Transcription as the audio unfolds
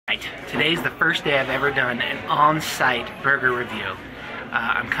Today's the first day I've ever done an on-site burger review.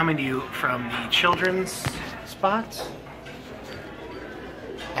 I'm coming to you from the children's spot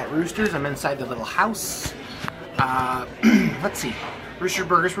at Roosters. I'm inside the little house. Let's see. Rooster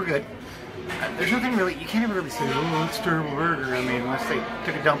burgers were good. There's nothing really, you can't ever really say, oh, that's a terrible burger. I mean, unless they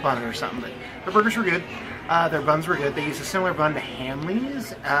took a dump on it or something. But the burgers were good. Their buns were good. They use a similar bun to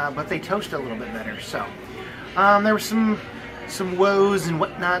Hanley's, but they toast a little bit better. So, there were some woes and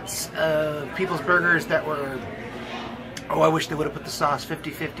whatnots of people's burgers that were, oh, I wish they would have put the sauce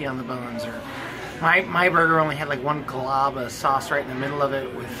 50-50 on the buns, or my burger only had like one glob of sauce right in the middle of it,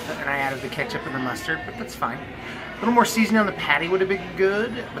 and I added the ketchup and the mustard, but that's fine. A little more seasoning on the patty would have been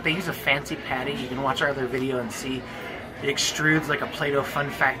good, but they use a fancy patty. You can watch our other video and see it extrudes like a Play-Doh Fun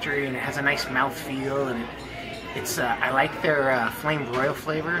Factory, and it has a nice mouthfeel, and it's I like their flame broil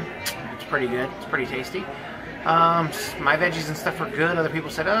flavor. It's pretty good. It's pretty tasty. My veggies and stuff were good. Other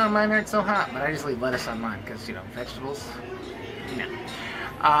people said, oh, mine aren't so hot, but I just leave lettuce on mine because, you know, vegetables, no.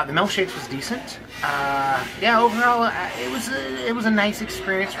 The milkshakes was decent. Yeah, overall, it was a nice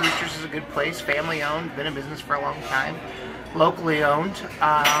experience. Roosters is a good place, family owned, been in business for a long time, locally owned.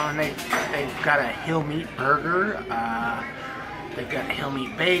 And they've got a Hill Meat burger. They've got Hill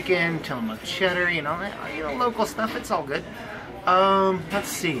Meat bacon, Tillamook cheddar, you know, local stuff. It's all good. Let's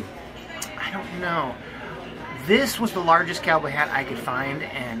see. I don't know. This was the largest cowboy hat I could find,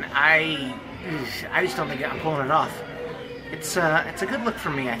 and I just don't think I'm pulling it off. It's a good look for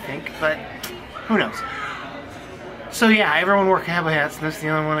me, I think, but who knows? So yeah, everyone wore cowboy hats, and that's the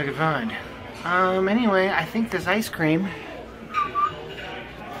only one I could find. Anyway, I think this ice cream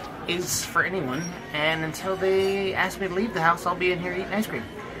is for anyone, and until they ask me to leave the house, I'll be in here eating ice cream.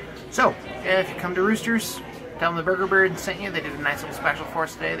 So, if you come to Roosters, tell them the Burger Bird sent you. They did a nice little special for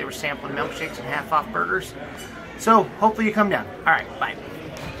us today. They were sampling milkshakes and half-off burgers. So, hopefully you come down. Alright, bye.